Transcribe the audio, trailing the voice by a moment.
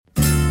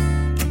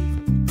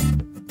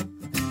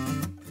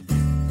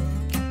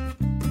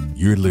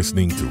You're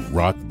listening to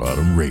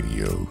Rockbottom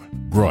Radio,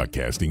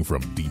 broadcasting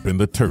from deep in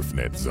the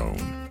TurfNet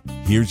zone.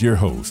 Here's your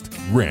host,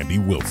 Randy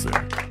Wilson.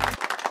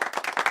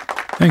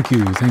 Thank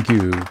you.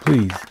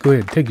 Please, go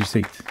ahead, take your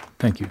seats.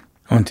 Thank you.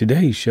 On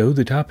today's show,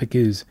 the topic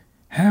is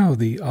how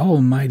the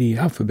almighty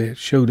alphabet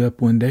showed up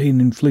one day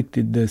and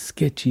inflicted the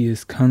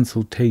sketchiest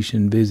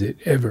consultation visit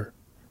ever.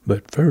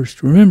 But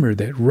first, remember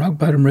that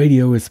Rockbottom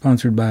Radio is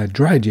sponsored by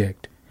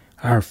DryJect,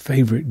 our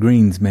favorite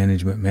greens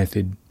management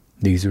method.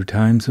 These are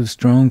times of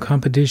strong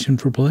competition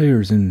for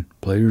players, and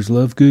players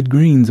love good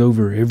greens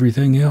over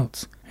everything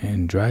else.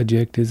 And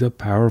DryJect is a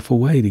powerful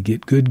way to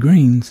get good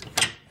greens.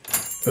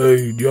 Hey,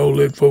 did y'all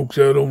let folks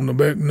out on the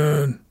back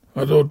nine?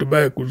 I thought the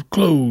back was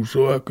closed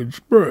so I could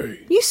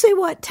spray. You see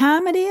what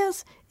time it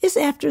is? It's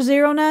after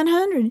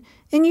 0900,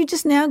 and you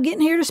just now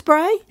getting here to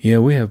spray? Yeah,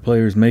 we have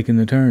players making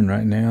the turn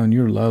right now, and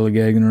you're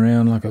lollygagging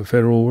around like a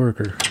federal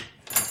worker.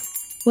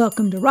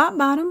 Welcome to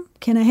Rockbottom.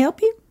 Can I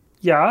help you?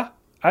 Yeah,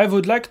 I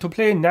would like to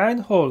play 9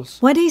 holes.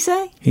 What'd he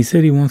say? He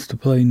said he wants to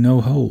play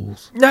no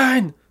holes.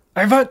 9!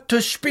 I want to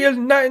spiel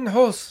 9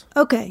 holes.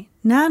 Okay,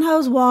 9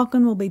 holes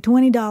walking will be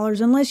 $20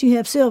 unless you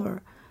have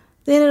silver.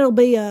 Then it'll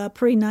be a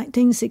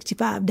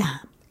pre-1965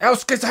 dime.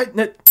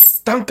 Ausgezeichnet.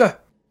 Danke.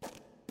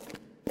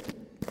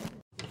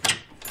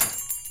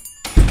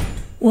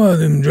 Why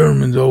them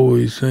Germans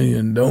always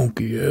saying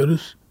donkey at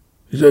us?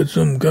 Is that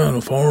some kind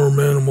of farm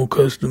animal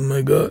custom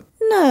they got?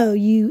 No,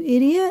 you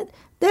idiot.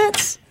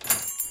 That's...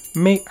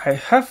 May I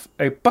have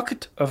a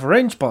bucket of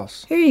range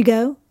balls? Here you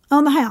go,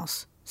 on the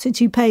house, since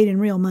you paid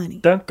in real money.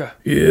 Danke.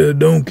 Yeah,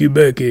 donkey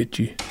back at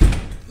you.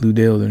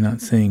 Ludell, they're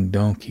not saying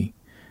donkey.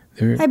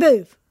 Hey,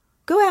 Booth,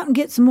 go out and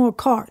get some more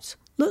carts.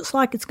 Looks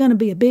like it's going to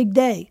be a big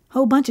day.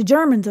 Whole bunch of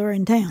Germans are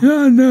in town.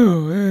 I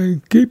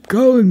know. Keep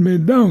calling me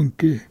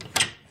donkey.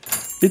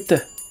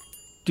 Bitte,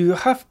 do you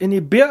have any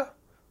beer?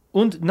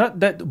 Und not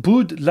that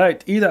Bud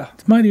Light either.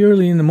 It's mighty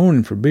early in the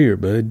morning for beer,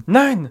 bud.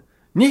 Nein,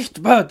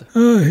 nicht Bud.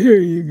 Oh, here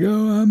you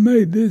go. I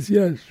made this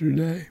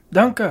yesterday.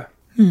 Danke.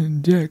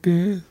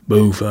 Jackass.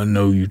 Boof, I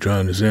know you're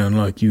trying to sound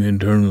like you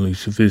internally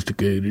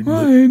sophisticated.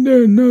 I ain't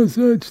doing no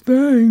such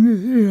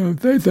thing.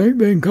 If they think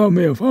they can call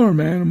me a farm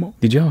animal.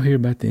 Did y'all hear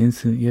about the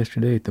incident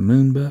yesterday at the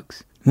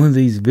Moonbucks? One of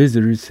these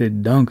visitors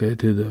said Donka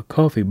to the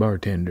coffee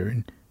bartender,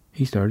 and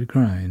he started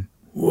crying.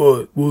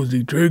 What, was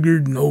he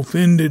triggered and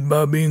offended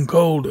by being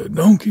called a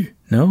donkey?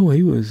 No,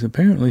 he was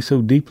apparently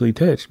so deeply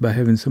touched by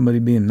having somebody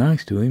being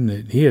nice to him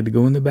that he had to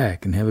go in the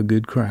back and have a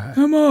good cry.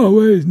 I'm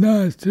always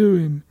nice to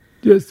him.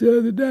 Just the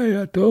other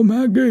day I told him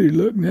how good he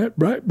looked and that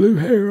bright blue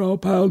hair all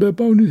piled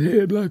up on his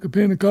head like a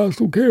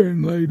Pentecostal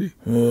carrying lady.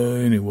 Well,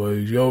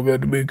 anyways, y'all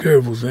got to be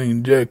careful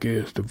saying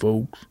jackass to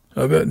folks.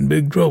 I got in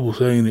big trouble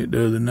saying it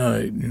the other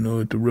night,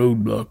 at the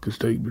roadblock the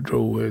State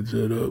Patrol had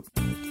set up.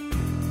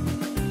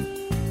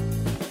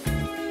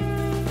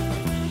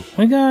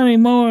 We got any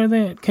more of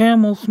that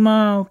camel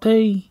smile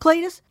tea?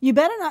 Cletus, you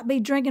better not be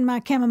drinking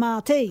my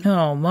chamomile tea.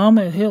 Oh,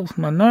 Mama, it helps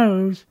my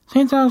nerves.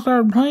 Since I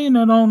started playing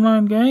that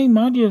online game,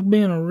 I just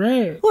been a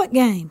wreck. What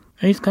game?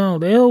 It's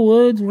called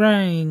Elwood's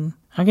Ring.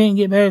 I can't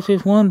get past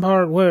this one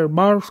part where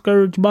Barf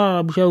Scourge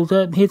Bob shows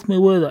up and hits me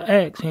with an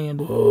axe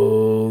handle.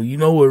 Oh, you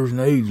know there's an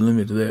age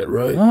limit to that,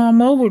 right? Well,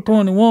 I'm over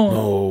 21.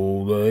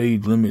 No, the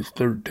age limit's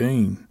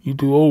 13. You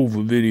too old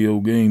for video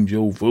games, you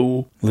old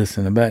fool.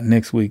 Listen, about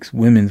next week's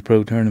Women's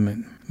Pro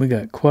Tournament, we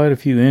got quite a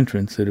few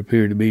entrants that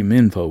appear to be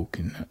menfolk,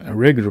 and our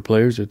regular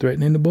players are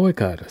threatening to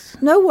boycott us.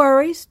 No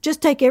worries.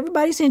 Just take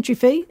everybody's entry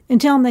fee and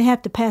tell them they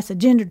have to pass a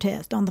gender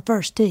test on the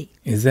first tee.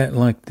 Is that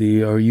like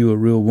the Are You a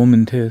Real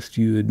Woman test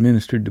you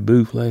administered to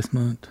Booth last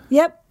month?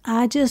 Yep.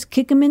 I just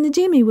kick them in the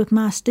jimmy with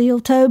my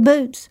steel-toe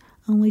boots.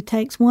 Only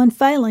takes one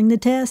failing the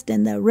test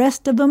and the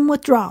rest of them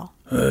withdraw.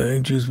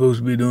 Ain't you supposed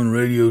to be doing a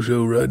radio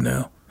show right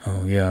now?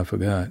 Oh, yeah, I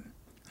forgot.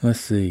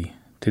 Let's see.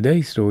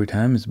 Today's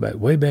Storytime is about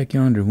way back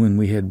yonder when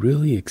we had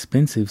really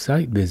expensive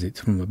site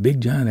visits from a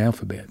big giant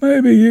alphabet.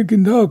 Maybe you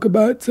can talk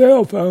about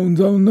cell phones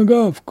on the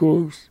golf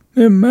course.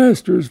 Them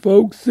Masters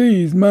folks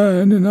seized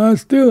mine and I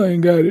still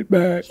ain't got it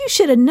back. You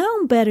should have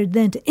known better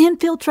than to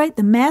infiltrate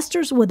the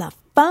Masters with a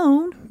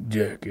phone.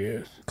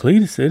 Jackass.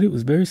 Cletus said it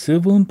was very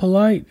civil and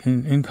polite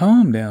and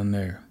calm down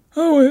there.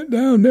 I went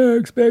down there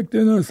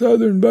expecting a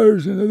southern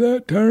version of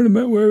that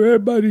tournament where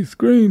everybody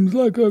screams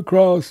like a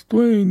cross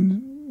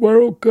between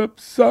World Cup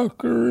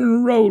soccer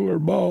and a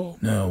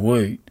rollerball. Now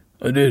wait,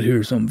 I did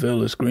hear some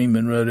fella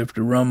screaming right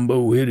after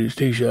Rambo hit his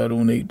tee shot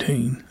on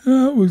 18.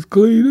 That was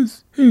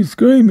Cletus. He's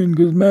screaming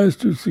because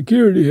Master's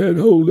security had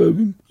hold of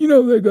him. You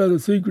know they got a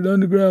secret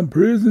underground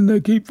prison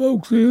they keep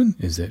folks in.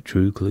 Is that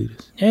true,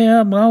 Cletus?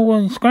 Yeah, but I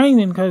wasn't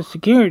screaming because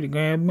security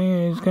grabbed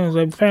me. It's because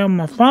they found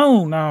my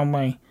phone on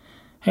me.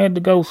 Had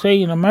to go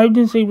see an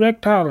emergency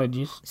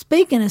rectologist.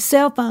 Speaking of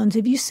cell phones,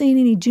 have you seen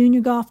any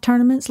junior golf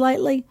tournaments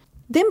lately?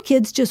 Them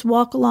kids just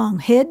walk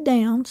along, head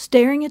down,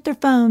 staring at their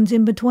phones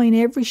in between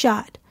every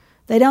shot.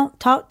 They don't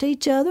talk to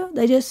each other.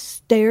 They just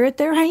stare at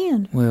their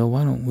hand. Well,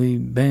 why don't we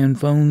ban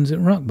phones at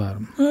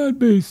Rockbottom? That'd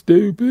be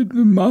stupid.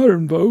 The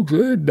modern folks,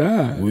 they'd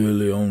die.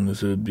 Willy, on the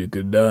subject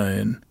of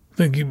dying,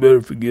 think you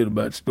better forget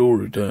about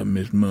Storytime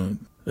this month.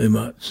 They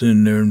might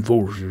send their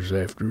enforcers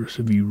after us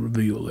if you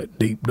reveal that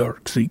deep,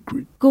 dark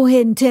secret. Go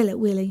ahead and tell it,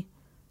 Willie.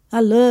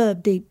 I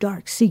love deep,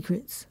 dark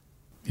secrets.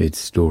 It's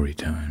story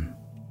time.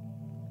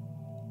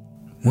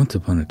 Once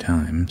upon a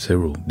time,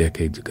 several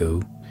decades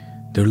ago,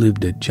 there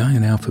lived a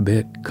giant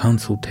alphabet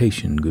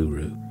consultation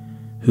guru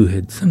who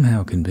had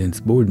somehow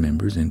convinced board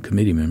members and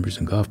committee members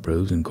and golf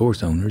pros and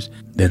course owners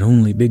that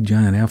only big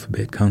giant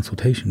alphabet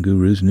consultation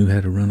gurus knew how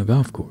to run a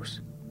golf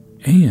course.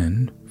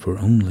 And for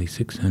only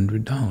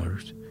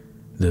 $600,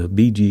 the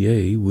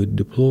BGA would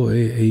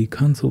deploy a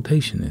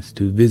consultationist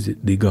to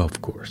visit the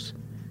golf course,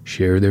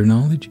 share their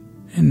knowledge,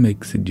 and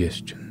make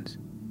suggestions.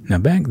 Now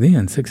back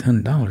then,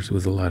 $600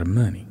 was a lot of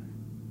money.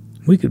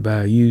 We could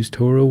buy a used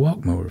Toro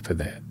walk mower for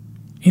that.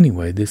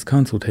 Anyway, this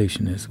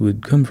consultationist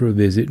would come for a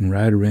visit and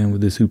ride around with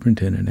the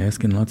superintendent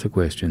asking lots of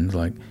questions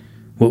like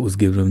what was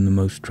giving them the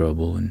most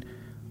trouble and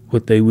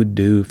what they would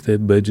do if the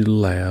budget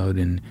allowed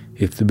and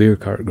if the beer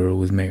cart girl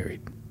was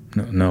married.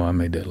 No, I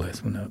made that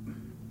last one up.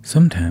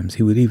 Sometimes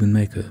he would even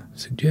make a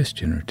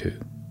suggestion or two.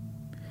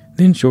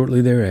 Then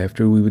shortly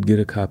thereafter we would get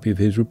a copy of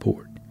his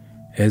report,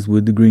 as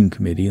would the Green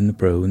Committee and the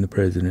Pro and the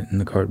President and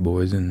the Cart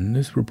Boys, and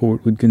this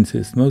report would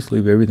consist mostly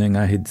of everything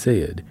I had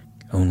said,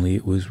 only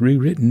it was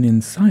rewritten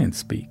in science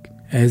speak,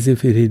 as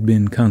if it had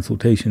been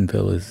Consultation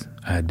Fella's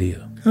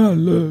idea. I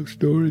love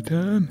story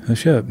time.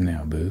 Hush up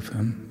now, Boof.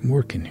 I'm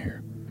working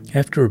here.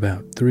 After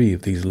about 3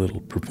 of these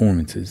little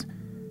performances,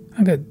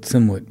 I got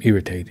somewhat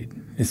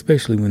irritated,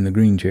 especially when the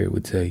green chair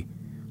would say,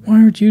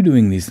 "Why aren't you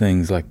doing these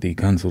things like the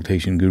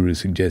consultation guru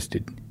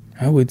suggested?"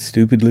 I would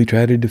stupidly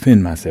try to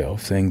defend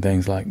myself, saying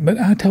things like, "But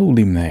I told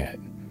him that,"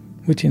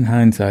 which in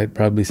hindsight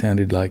probably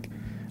sounded like,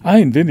 "I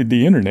invented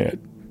the internet,"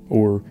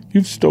 or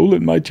 "You've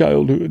stolen my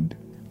childhood."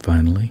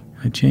 Finally,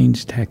 I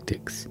changed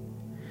tactics.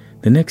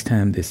 The next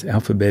time this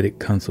alphabetic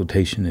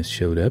consultationist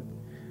showed up,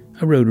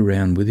 I rode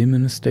around with him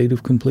in a state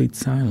of complete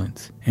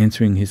silence,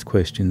 answering his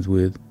questions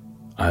with,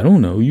 "I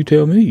don't know, you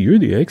tell me, you're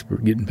the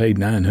expert getting paid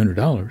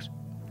 $900.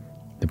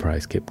 The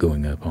price kept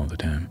going up all the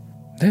time.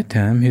 That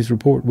time, his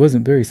report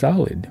wasn't very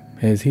solid,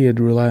 as he had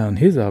to rely on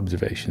his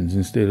observations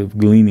instead of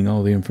gleaning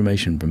all the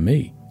information from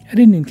me. I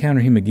didn't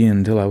encounter him again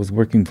until I was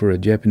working for a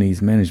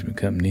Japanese management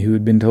company who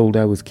had been told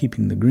I was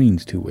keeping the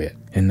greens too wet,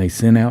 and they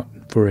sent out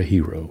for a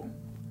hero.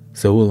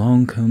 So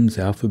along comes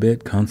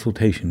Alphabet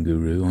Consultation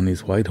Guru on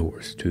his white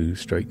horse to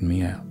straighten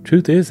me out.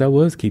 Truth is, I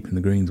was keeping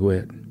the greens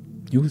wet.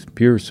 It was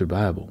pure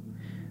survival.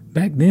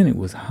 Back then it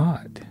was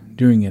hot,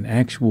 during an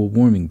actual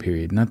warming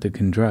period, not the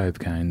contrived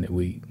kind that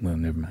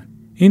never mind.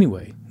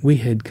 Anyway, we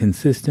had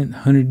consistent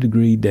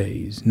 100-degree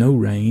days, no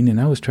rain, and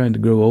I was trying to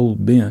grow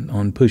Old Bent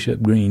on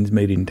push-up greens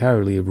made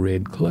entirely of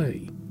red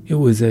clay. It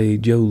was a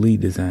Joe Lee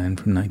design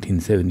from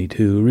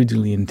 1972,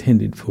 originally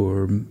intended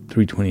for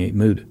 328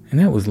 Muda, and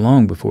that was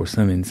long before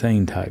some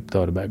insane type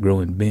thought about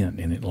growing bent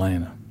in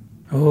Atlanta.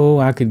 Oh,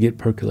 I could get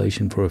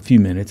percolation for a few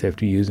minutes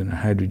after using a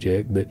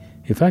hydrojack, but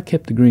if I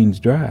kept the greens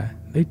dry,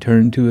 they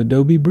turned to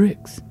adobe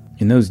bricks.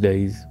 In those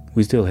days,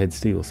 we still had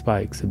steel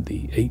spikes of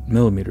the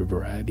 8mm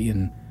variety,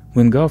 and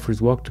when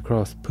golfers walked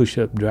across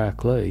push-up dry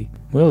clay,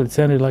 well, it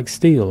sounded like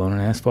steel on an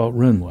asphalt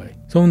runway.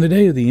 So on the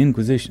day of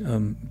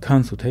the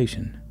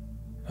consultation,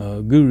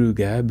 a guru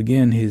guy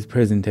began his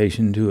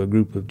presentation to a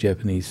group of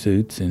Japanese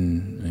suits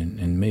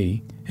and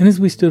me, and as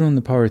we stood on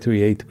the par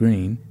 3 8th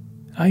green,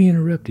 I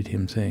interrupted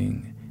him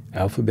saying,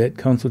 "Alphabet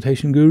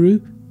Consultation Guru?"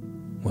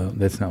 Well,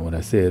 that's not what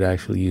I said. I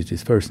actually used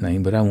his first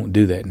name, but I won't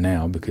do that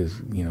now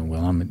because,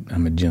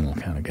 I'm a gentle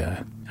kind of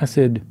guy. I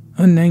said,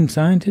 "Unnamed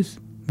scientist,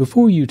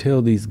 before you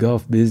tell these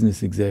golf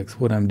business execs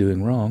what I'm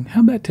doing wrong,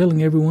 how about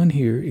telling everyone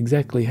here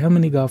exactly how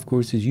many golf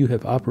courses you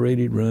have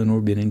operated, run,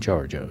 or been in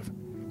charge of?"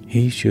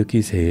 He shook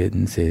his head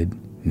and said,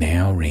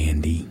 "Now,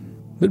 Randy."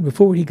 But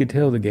before he could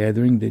tell the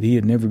gathering that he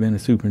had never been a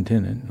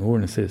superintendent or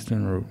an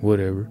assistant or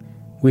whatever,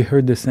 we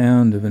heard the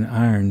sound of an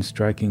iron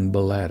striking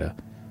balata,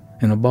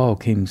 and a ball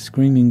came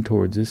screaming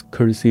towards us,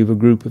 courtesy of a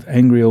group of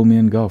angry old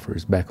men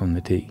golfers back on the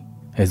tee.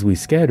 As we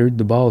scattered,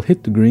 the ball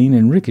hit the green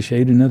and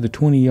ricocheted another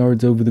 20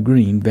 yards over the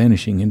green,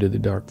 vanishing into the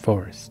dark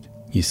forest.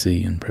 You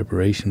see, in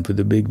preparation for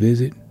the big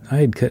visit, I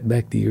had cut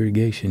back the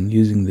irrigation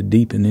using the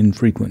deep and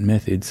infrequent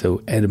method so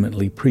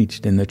adamantly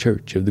preached in the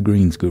church of the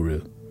greens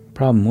guru.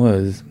 Problem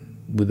was,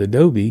 with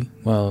adobe,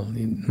 while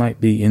it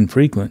might be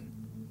infrequent,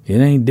 it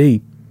ain't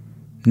deep.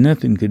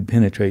 Nothing could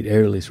penetrate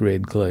airless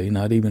red clay,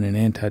 not even an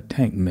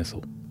anti-tank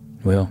missile.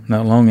 Well,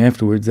 not long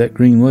afterwards, that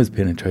green was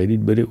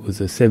penetrated, but it was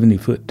a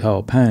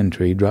 70-foot-tall pine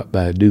tree dropped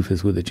by a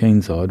doofus with a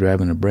chainsaw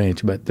driving a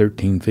branch about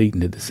 13 feet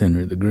into the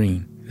center of the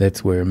green.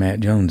 That's where Matt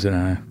Jones and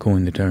I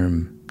coined the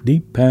term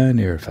deep pine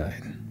air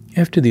fight.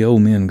 After the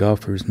old men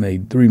golfers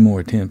made 3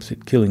 more attempts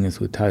at killing us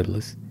with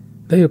Titleist,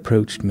 they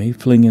approached me,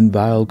 flinging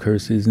vile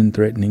curses and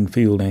threatening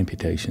field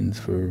amputations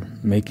for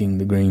making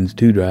the greens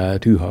too dry,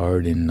 too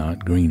hard, and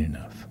not green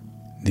enough.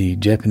 The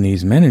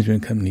Japanese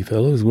management company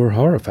fellows were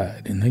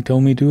horrified, and they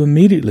told me to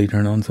immediately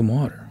turn on some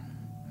water.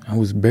 I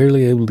was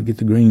barely able to get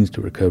the greens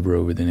to recover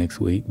over the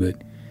next week,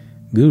 but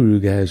Guru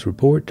Guy's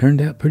report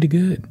turned out pretty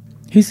good.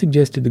 He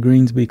suggested the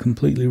greens be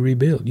completely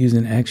rebuilt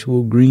using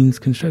actual greens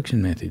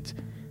construction methods,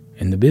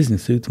 and the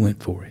business suits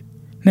went for it.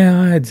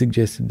 Now, I had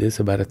suggested this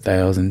about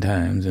 1,000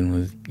 times and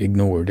was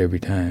ignored every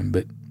time,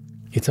 but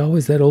it's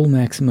always that old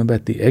maxim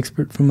about the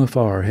expert from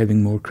afar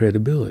having more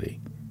credibility.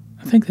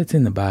 I think that's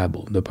in the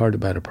Bible, the part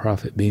about a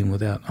prophet being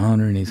without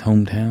honor in his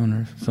hometown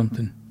or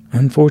something.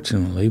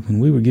 Unfortunately, when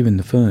we were given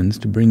the funds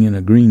to bring in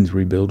a greens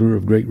rebuilder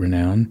of great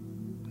renown,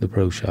 the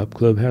pro shop,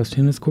 clubhouse,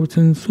 tennis courts,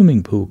 and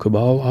swimming pool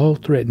cabal all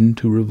threatened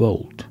to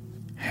revolt.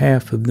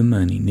 Half of the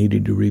money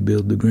needed to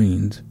rebuild the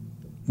greens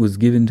was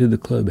given to the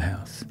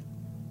clubhouse,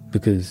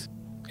 because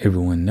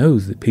everyone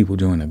knows that people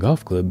join a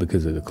golf club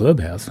because of the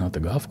clubhouse, not the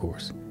golf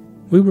course.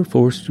 We were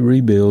forced to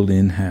rebuild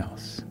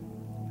in-house.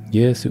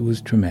 Yes, it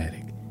was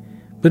traumatic,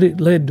 but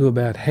it led to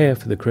about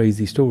half of the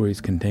crazy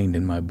stories contained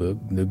in my book,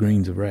 The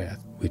Greens of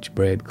Wrath, which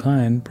Brad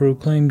Klein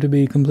proclaimed to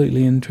be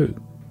completely untrue.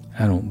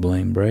 I don't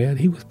blame Brad.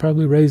 He was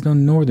probably raised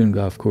on northern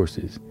golf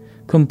courses,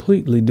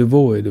 completely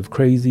devoid of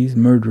crazies,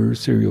 murderers,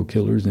 serial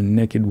killers, and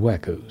naked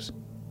wackos.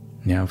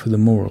 Now for the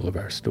moral of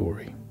our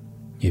story.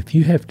 If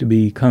you have to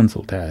be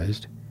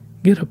consultized,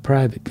 get a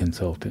private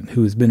consultant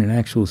who has been an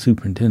actual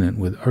superintendent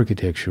with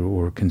architecture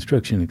or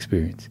construction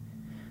experience,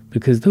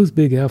 because those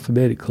big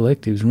alphabetic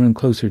collectives run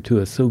closer to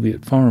a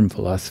Soviet farm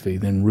philosophy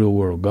than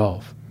real-world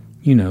golf.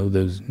 You know,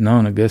 those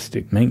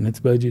non-augustic maintenance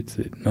budgets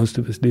that most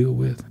of us deal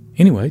with.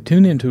 Anyway,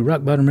 tune in to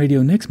Rockbottom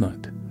Radio next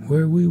month,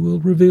 where we will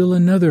reveal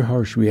another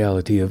harsh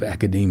reality of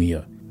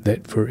academia,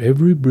 that for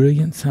every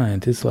brilliant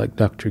scientist like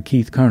Dr.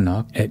 Keith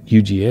Carnock at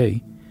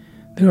UGA,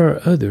 there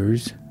are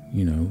others,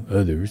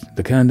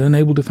 the kind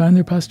unable to find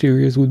their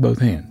posteriors with both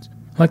hands.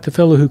 Like the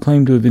fellow who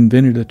claimed to have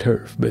invented a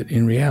turf, but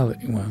in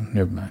reality, well,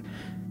 never mind.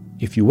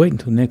 If you wait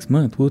until next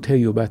month, we'll tell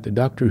you about the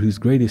doctor whose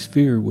greatest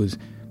fear was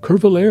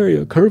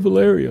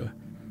curvularia.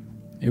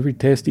 Every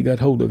test he got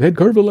hold of had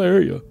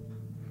curvularia.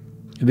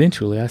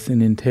 Eventually, I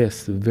sent in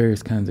tests of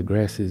various kinds of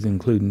grasses,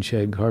 including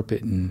shag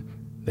carpet, and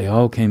they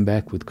all came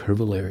back with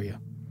curvularia.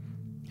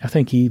 I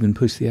think he even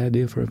pushed the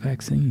idea for a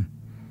vaccine.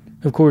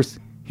 Of course,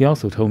 he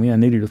also told me I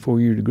needed a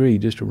 4-year degree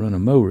just to run a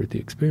mower at the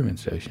experiment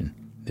station.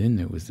 Then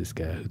there was this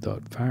guy who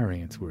thought fire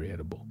ants were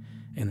edible,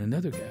 and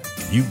another guy.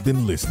 You've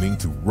been listening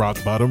to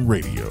Rockbottom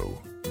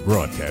Radio,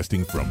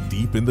 broadcasting from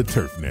deep in the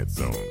TurfNet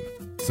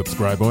zone.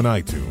 Subscribe on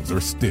iTunes or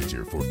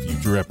Stitcher for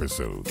future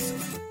episodes.